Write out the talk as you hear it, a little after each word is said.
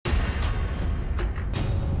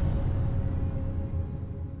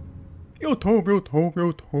YouTube, YouTube,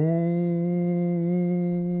 YouTube.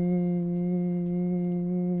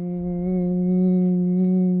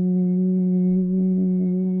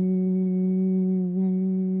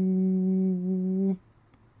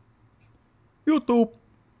 YouTube.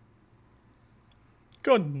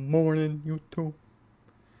 Good morning, YouTube.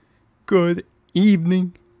 Good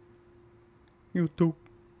evening, YouTube.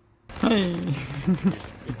 Hey.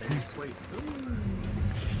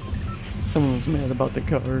 Someone was mad about the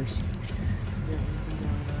covers.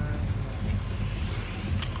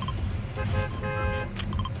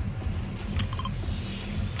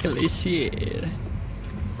 Glacier.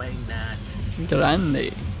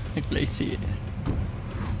 Grande. Glacier.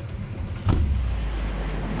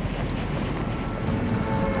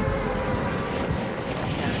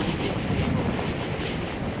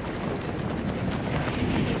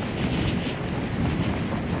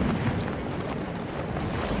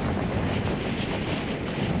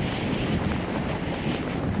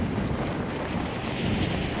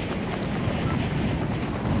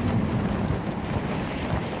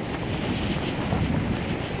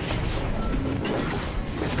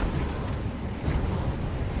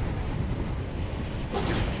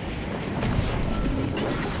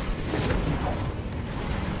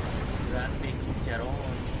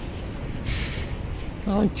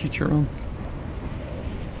 I like chicharrones.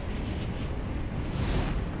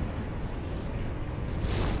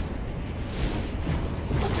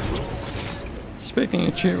 Speaking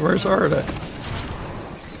of cheat, where's Art at?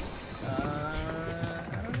 I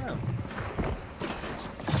don't know.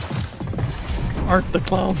 Art the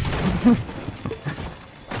clown.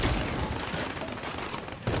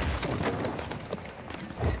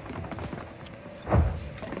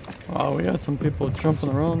 Wow, we got some people jumping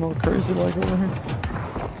around all crazy like over here.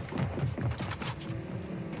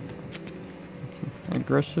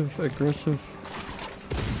 Aggressive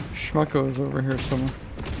schmuckos over here somewhere.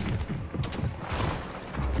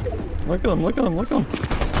 Look at them, look at them, look at them.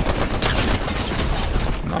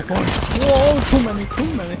 Knock one. Whoa, too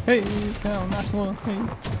many. Hey, cow, knock one. Hey.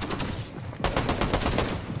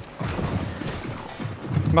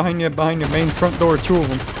 Behind you, main front door, two of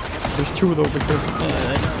them. There's two of those over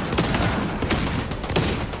here.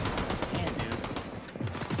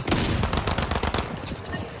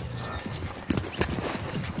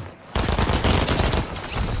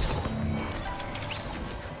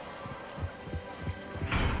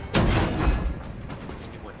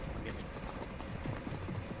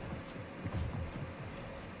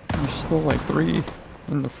 There's still like three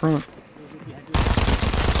in the front.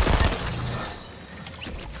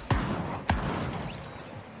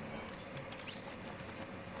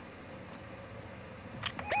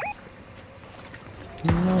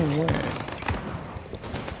 No way.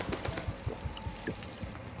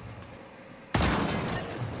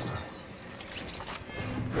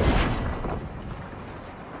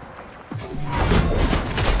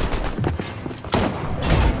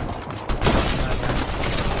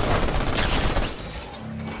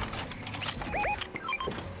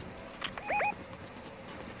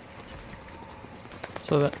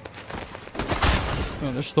 So that...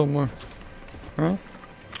 Oh, there's still more. Right?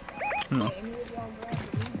 No.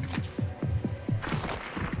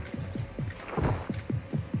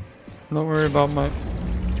 Don't worry about my...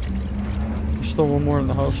 There's still one more in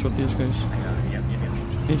the house with these guys.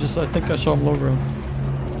 He just... I think I saw him low ground.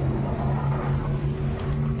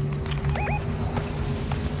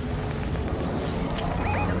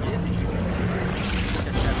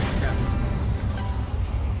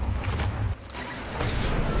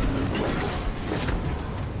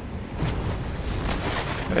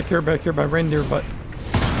 Back here by reindeer butt.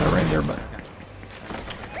 By reindeer butt.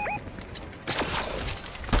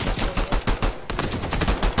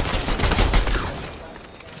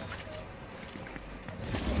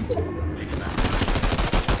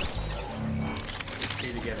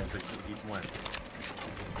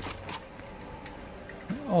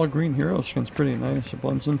 All green hero skin's pretty nice. It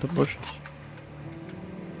blends into bushes.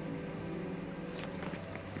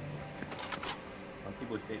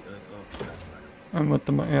 I'm with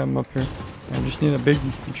them. Yeah, I'm up here. I just need a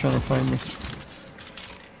biggie. I'm trying to find me.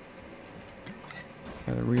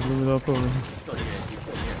 Gotta reload up over here.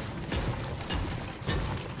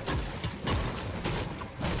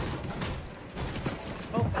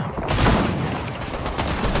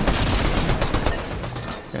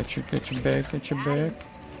 Got your back, got your back.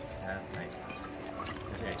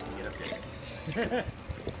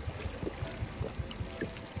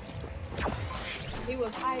 He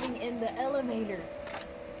was hiding in the elevator.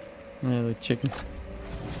 Yeah, the chicken.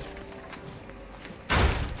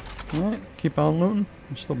 Alright, keep on looting.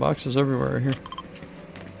 There's still boxes everywhere here.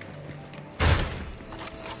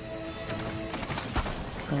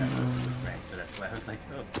 I was like,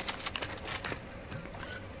 oh.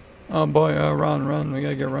 Oh boy, Ron, we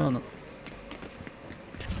gotta get Ron.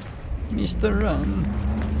 Mr. Ron.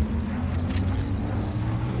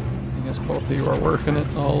 I guess both of you are working it.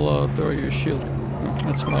 I'll throw you a shield.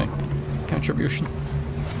 That's my contribution.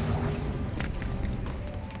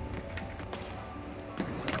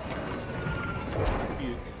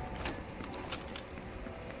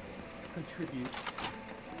 Contribute.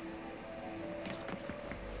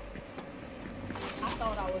 I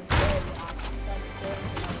thought I was dead. I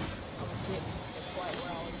was getting to the point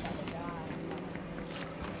where I was gonna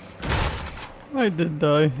die. I did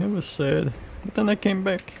die. It was sad. But then I came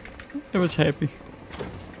back. It was happy.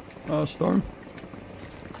 Storm.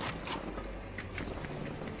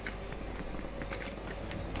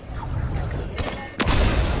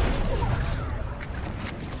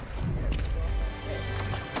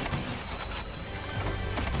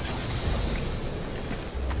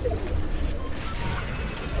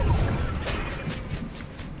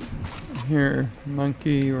 Here,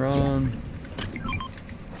 monkey, run.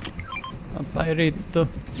 Aparito.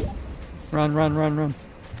 Run. Run, run, and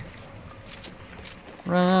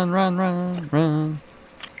around.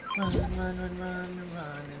 I'm wearing a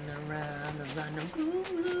blue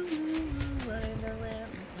skin, but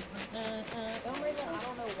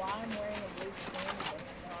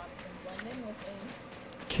not blend in with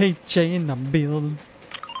me. KJ in the building.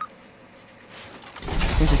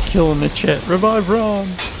 There's a kill in the chat. Revive Ron!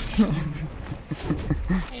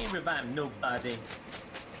 Ain't revive nobody.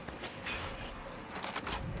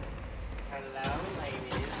 Hello,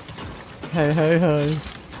 ladies. Hey.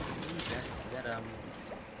 That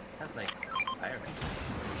sounds like fireman.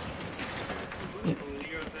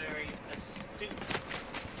 You're very astute.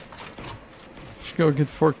 Let's go get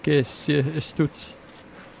forecast. Yeah, astute.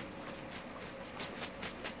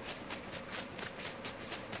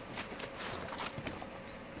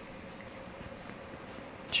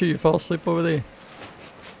 Chi, you fall asleep over there.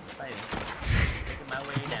 Fighting. Making my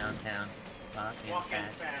way downtown. Walking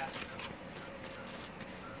fast.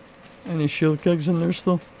 Any shield kegs in there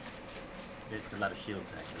still? There's a lot of shields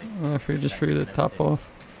actually. I just figured the top off.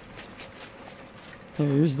 Here,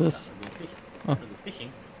 use this. Oh.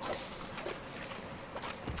 Fishing.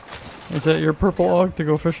 Is that your purple og to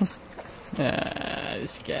go fishing? Ah,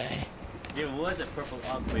 this guy. There was a purple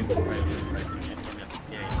og way before I was right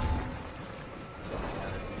there.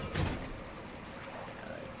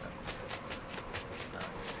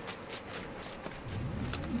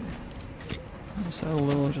 Just add a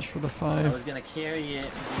little just for the I 5. was gonna carry it. I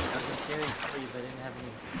was gonna carry it for you, but I didn't have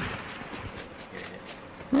any. Carry it.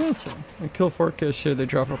 Yeah, that's all. I kill forecast here, they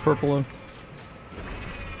drop a purple og.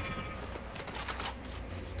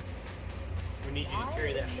 We need you to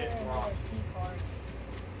carry that shit raw.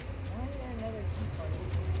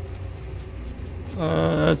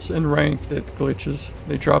 That's in ranked, it glitches.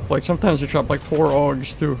 They drop like, sometimes they drop like 4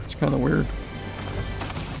 augs too. It's kind of weird.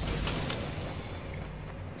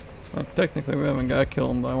 Well, technically we haven't got to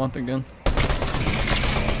kill him, but I want the gun.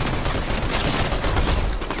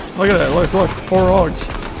 Look at that, look, 4 augs.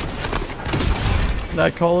 Did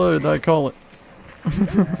I call it or did I call it?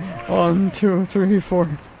 1, 2, 3, 4.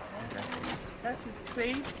 That's just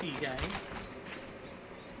crazy, guys.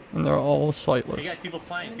 And they're all You sightless. got people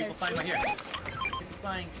flying right here. People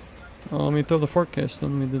flying. Oh, let me throw the forecast,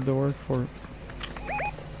 then we did the work for it.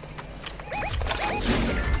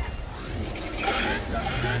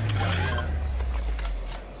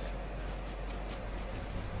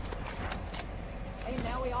 Hey,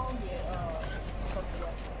 now we all get purple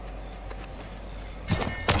weapons.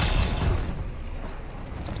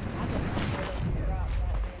 I just figure out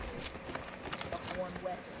that there's one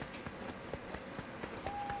weapon.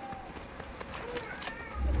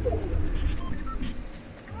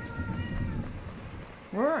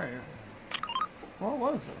 Where are you? What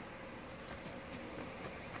was it?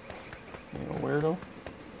 You a weirdo?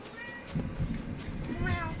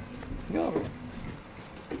 Get over here.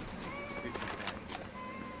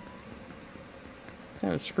 Yeah,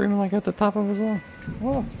 I was screaming like at the top of his lungs.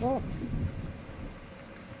 Whoa.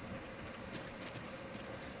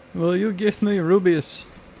 Will you give me Rubius?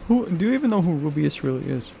 Who do you even know who Rubius really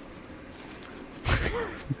is?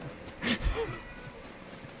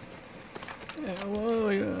 Yeah, what do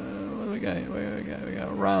we got? We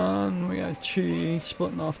got Ron, we got Chi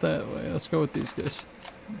splitting off that way. Let's go with these guys.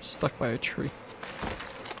 I'm stuck by a tree.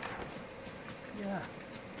 Yeah.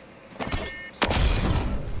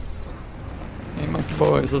 Hey, monkey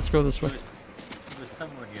boys, let's go this way. It was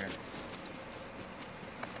somewhere here.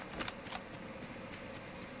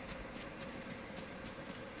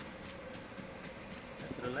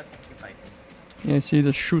 To the left, if I can. Yeah, see,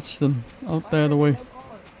 this shoots them out the other way.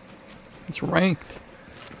 It's ranked.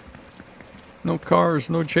 No cars,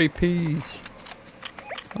 no JPs.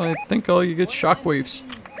 I think all you get shockwaves.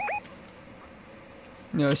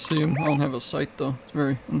 Yeah, I see him. I don't have a sight though. It's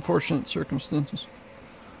very unfortunate circumstances.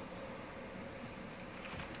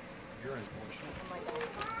 You're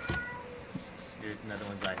unfortunate. There's another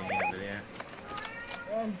one gliding in over there.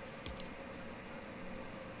 Run.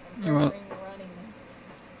 You want? Running.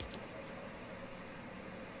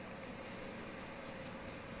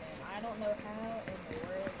 And I don't know how in the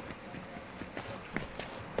world.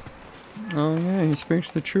 Oh yeah, he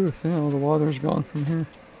speaks the truth. Yeah, all the water's gone from here.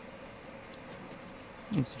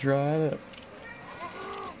 It's dried up.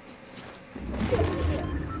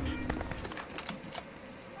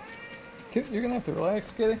 You're gonna have to relax,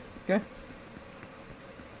 Kitty. Okay.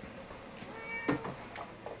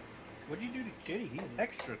 What'd you do to Kitty? He's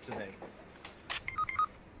extra today.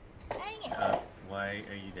 Dang it. Why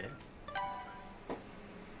are you dead?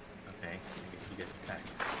 Okay, I guess you get attacked.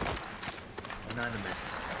 Anonymous.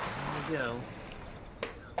 There we go.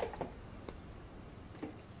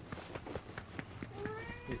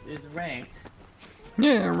 This is ranked.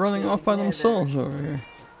 Yeah, running off by themselves over here.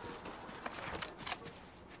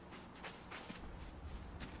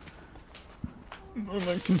 Oh,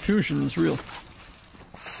 my confusion is real.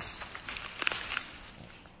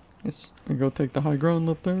 Guess I go take the high ground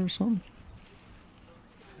up there or something.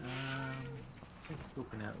 Just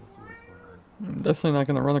scoping out. We'll see what's going on. I'm definitely not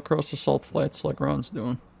gonna run across the salt flats like Ron's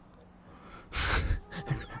doing.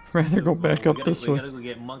 Rather go back up this way. We gotta go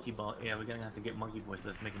get Monkey Ball. Yeah, we're gonna have to get Monkey Boy, so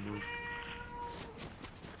let's make a move.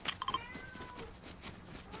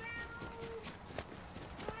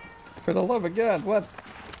 For the love of God, what?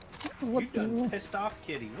 What You the done hell? pissed off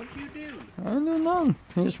Kitty. What'd you do? I don't know none.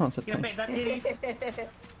 He just wants Can I attention. pet that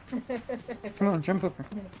titties? Come on, jump up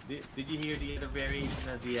here. Did you hear the other variation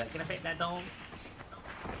of the can I pet that dog?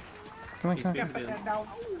 Come on, He's come on. basically,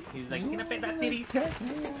 he's like, can I pet that titties?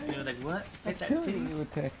 And you're like, what? Pet that titties? You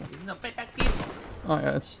attack me. He's no pet that titties. Oh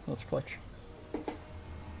yeah, that's clutch.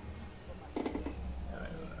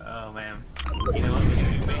 Oh man. You know what?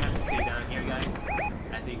 We may have to stay down here, guys.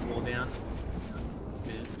 As they roll down.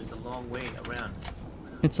 There's a long way around.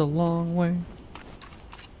 It's a long way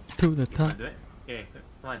to the Come top. on, do it. Okay,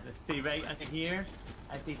 come on. Let's stay right under here.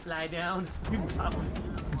 As they fly down. Up.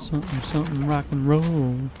 Something rock and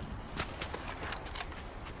roll.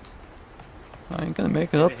 I ain't gonna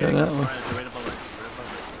make it up there that way. Right above us.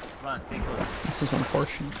 Come on, stay close. This is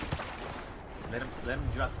unfortunate. Let him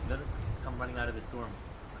drop. Let him come running out of the storm.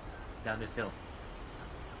 Down this hill.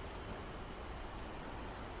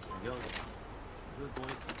 There we go. Good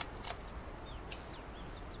boys.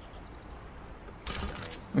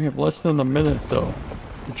 We have less than a minute though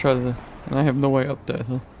to try to, and I have no way up that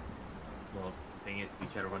hill. Well, the thing is, if you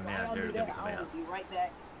try to run I'll down, do they'll be that. coming I'll out. be right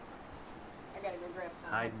back. I gotta go grab some.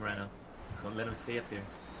 Hide, Moreno. Don't let them stay up there.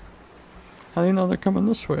 How do you know they're coming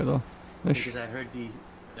this way though? They Because I heard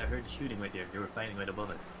shooting right there. They were fighting right above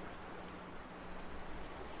us.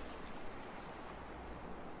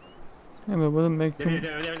 yeah, but wouldn't make There,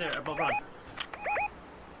 them. above Ron.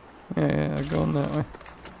 Yeah, going that way.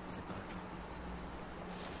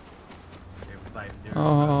 They're fighting.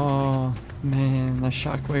 Oh man, the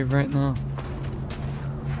shockwave right now.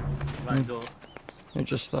 Ron, go. It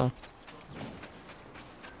just stopped.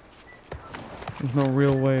 There's no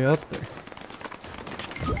real way up there.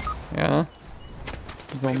 Yeah?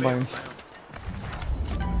 I'm going by.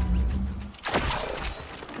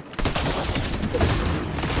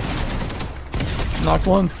 Knock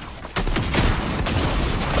one.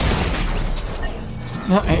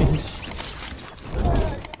 Nice.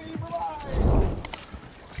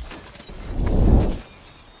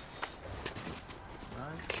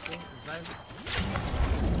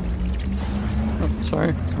 Oh, sorry,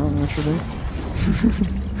 I don't know what you're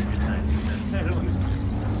doing.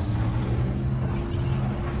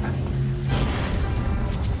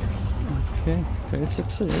 Okay, great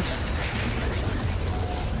success.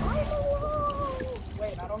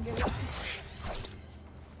 Wait, I don't get it.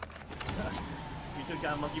 You took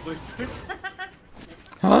down Monkey Boy first.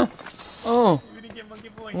 Huh? Oh, We didn't get Monkey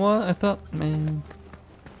Boy. what? I thought, man.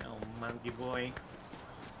 Oh, Monkey Boy.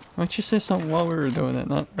 Why don't you say something while we were doing it,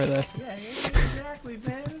 not right after? Yeah, exactly,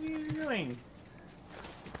 man. What are you doing?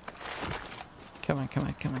 Come on, come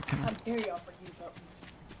on, come on, come on. I'm here, y'all, for you something.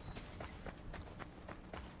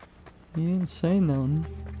 You didn't say nothing.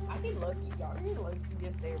 I get lucky, y'all. I get lucky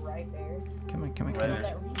just stay right there. Come on, come on, Right. come on.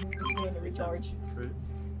 That doing the recharge. Fruit.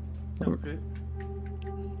 Some fruit.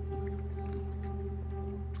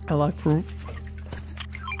 I like fruit.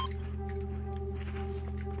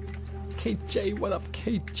 KJ, what up,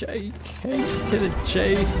 KJ? K, hit a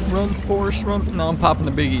J, run, force, run. No, I'm popping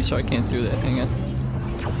the biggie, so I can't do that. Hang on.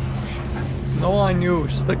 No on you.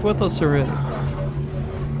 Stick with us already.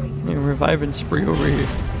 Yeah, reviving spree over here.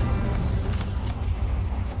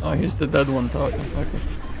 Oh, he's the dead one talking. Okay.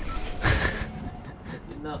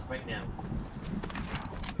 Enough right now.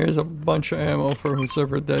 Here's a bunch of ammo for who's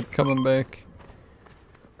ever dead coming back.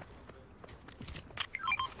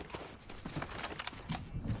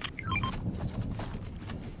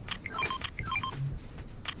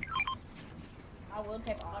 I will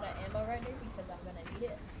take all the ammo right there because I'm gonna need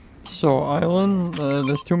it. So, island,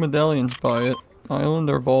 there's 2 medallions by it. Island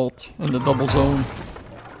or vault in the double zone.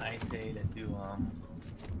 I say let's do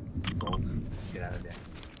gold. Get out of there.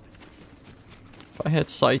 If I had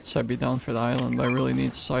sights, I'd be down for the island, but I really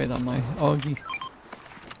need sight on my Augie.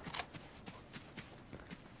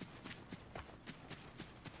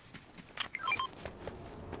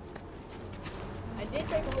 I did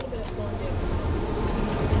take a little bit of plunging.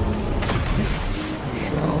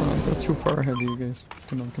 Don't go too far ahead of you guys.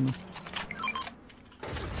 Come on, come on.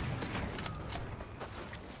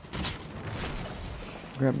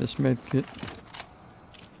 Grab this med kit.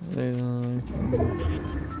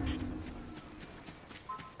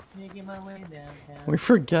 Making my way downtown. We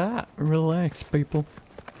forgot. Relax, people.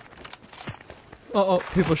 Uh oh,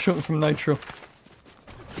 people shooting from nitro.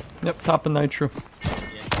 Yep, top of nitro.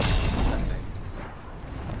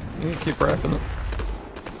 You can keep wrapping it.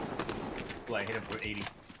 Oh, I hit him for 80.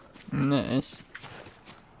 Nice.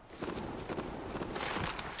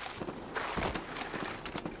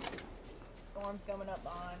 Storm's coming up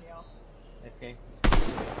behind y'all. Okay.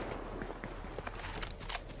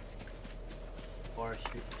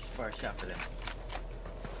 Far shot for them.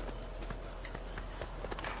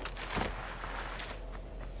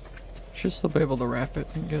 Should still be able to wrap it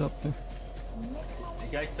and get up there. The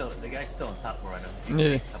guy's still on top right now.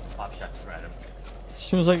 Yeah. A couple pop shots right him. As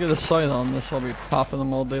soon as I get a sight on this, I'll be popping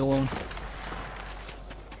them all day long.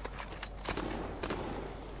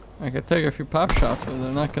 I could take a few pop shots, but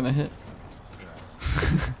they're not gonna hit.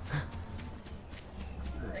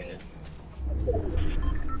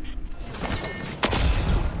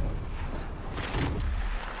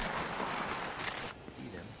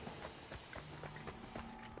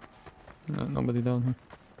 No, nobody down here.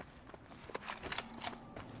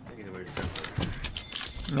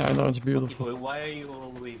 Yeah, I know it's beautiful. Why are you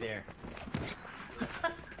all the way there?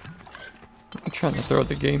 I'm trying to throw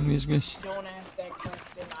the game, these guys. Don't ask that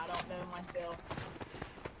question. I don't know myself.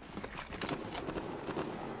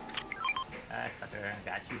 Ah, sucker, I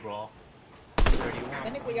got you, bro. 31.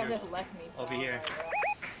 Technically, y'all just left me. So Over here.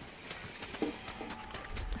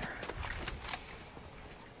 Alright.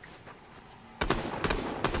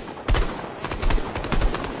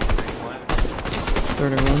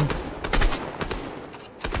 31.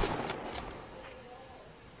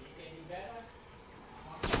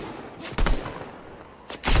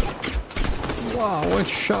 Wow, what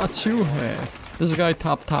shots you have? This is a guy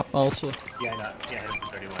top also. Yeah, I know. Yeah, I hit him for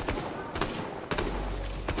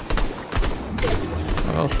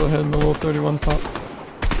 31. I also had a little 31 pop.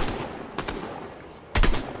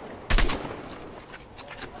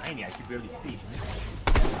 Tiny, I could barely see.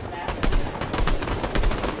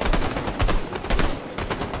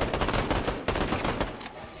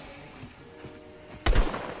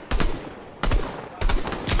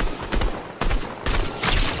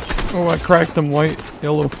 Oh, I cracked him white.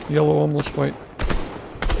 Yellow almost white.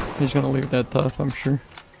 He's gonna leave that tough, I'm sure.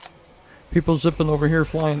 People zipping over here,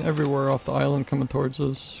 flying everywhere off the island, coming towards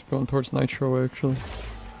us. Going towards Nitro, actually.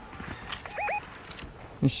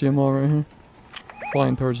 You see them all right here?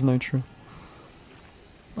 Flying towards Nitro.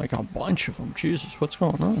 Like a bunch of them. Jesus, what's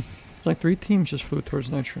going on? It's like 3 teams just flew towards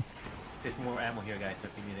Nitro. There's more ammo here, guys, so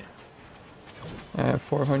if you need it. I have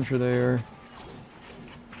 400 there.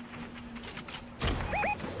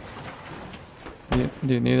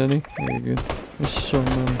 Do you need any? Yeah, you're good. There's so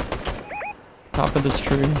many. Top of this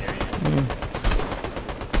tree. Yeah.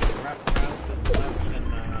 Wrap around to the left and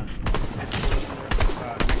next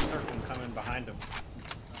circle coming behind him.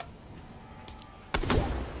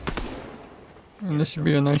 And this would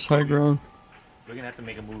be a nice high ground. We're gonna have to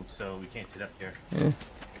make a move, so we can't sit up here. Yeah.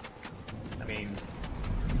 I mean,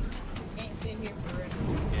 Can't sit here for it.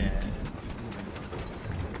 yeah.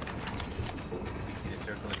 You see the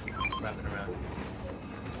circle, it's wrapping around.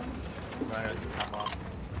 Right at the top off.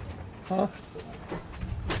 Huh?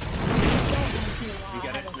 We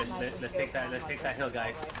got it. Let's take that. Let's take that hill,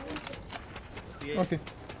 guys. See it? Okay.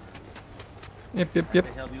 Yep. What the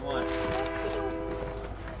hell do you want?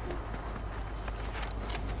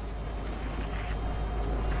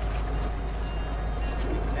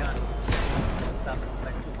 Hang on.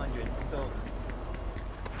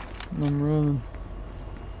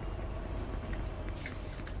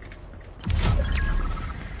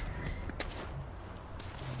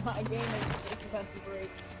 My game is about to break.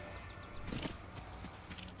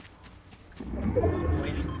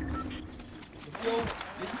 Wait. Let's go.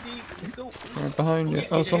 Let's see. Let's go. Right behind you. Okay,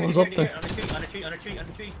 Oh, someone's up there. On a tree. On a tree. On a tree. On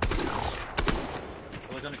a tree.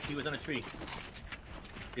 It was on a tree. It was on a tree.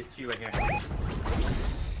 This tree right here.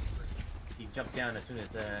 He jumped down as soon as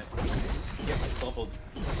he gets bubbled.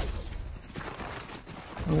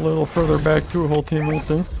 A little further back too, whole team right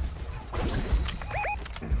there.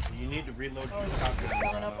 You need to reload your Oh, he's shotgun.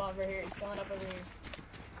 coming up over here. He's coming up over here.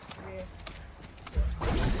 Over here.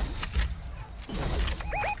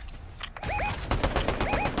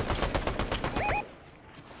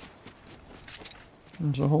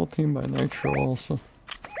 There's a whole team by Nitro also.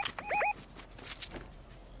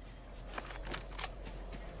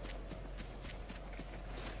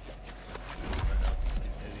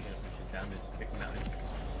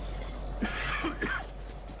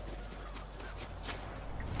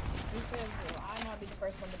 He says, well, I might be the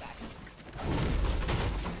first one to back.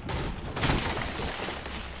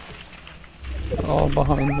 All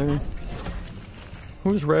behind there.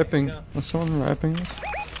 Who's rapping? Is someone rapping this?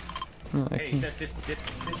 No, I Hey, can't.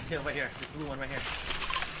 this hill right here. This blue one right here.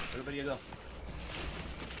 Everybody go.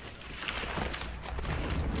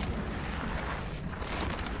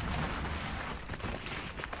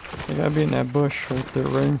 They gotta be in that bush right there,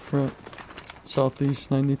 right in front.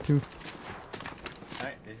 Southeast 92.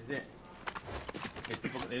 Alright, this is it.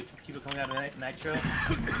 There's people coming out of Nitro.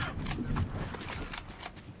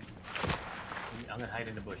 I'm gonna hide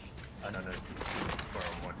in the bush. Oh no, no.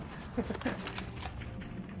 401.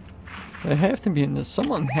 They have to be in this.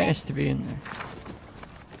 Someone has to be in there.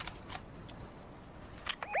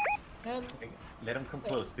 No, Let them come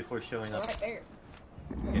close before showing up. right there.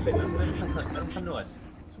 Yeah, let them come to us.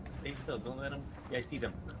 Stay still. Don't let them. Yeah, I see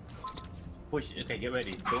them. Push. Okay, get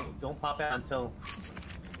ready. Don't pop out until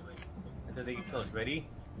they get close. Ready?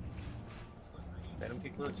 Let them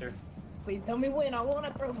get closer. Please tell me when. I want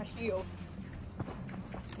to throw my shield.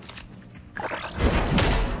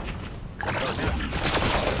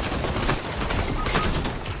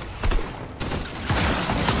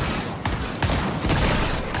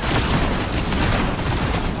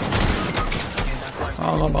 I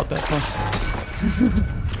don't know about that one.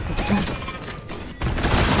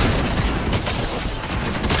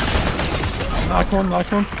 Knock one,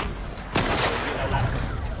 knock one.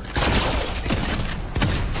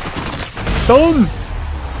 Done!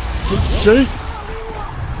 Jake!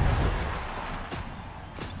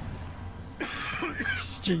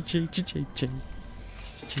 YouTube, YouTube, YouTube.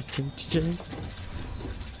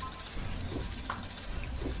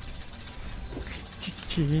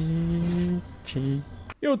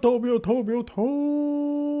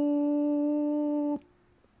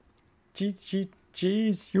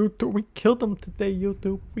 Jeez, YouTube, we killed them today,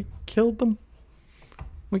 YouTube. We killed them.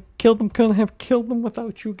 We killed them, couldn't have killed them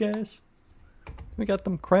without you guys. We got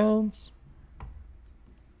them crowns.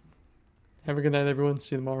 Have a good night, everyone.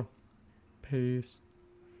 See you tomorrow. Peace.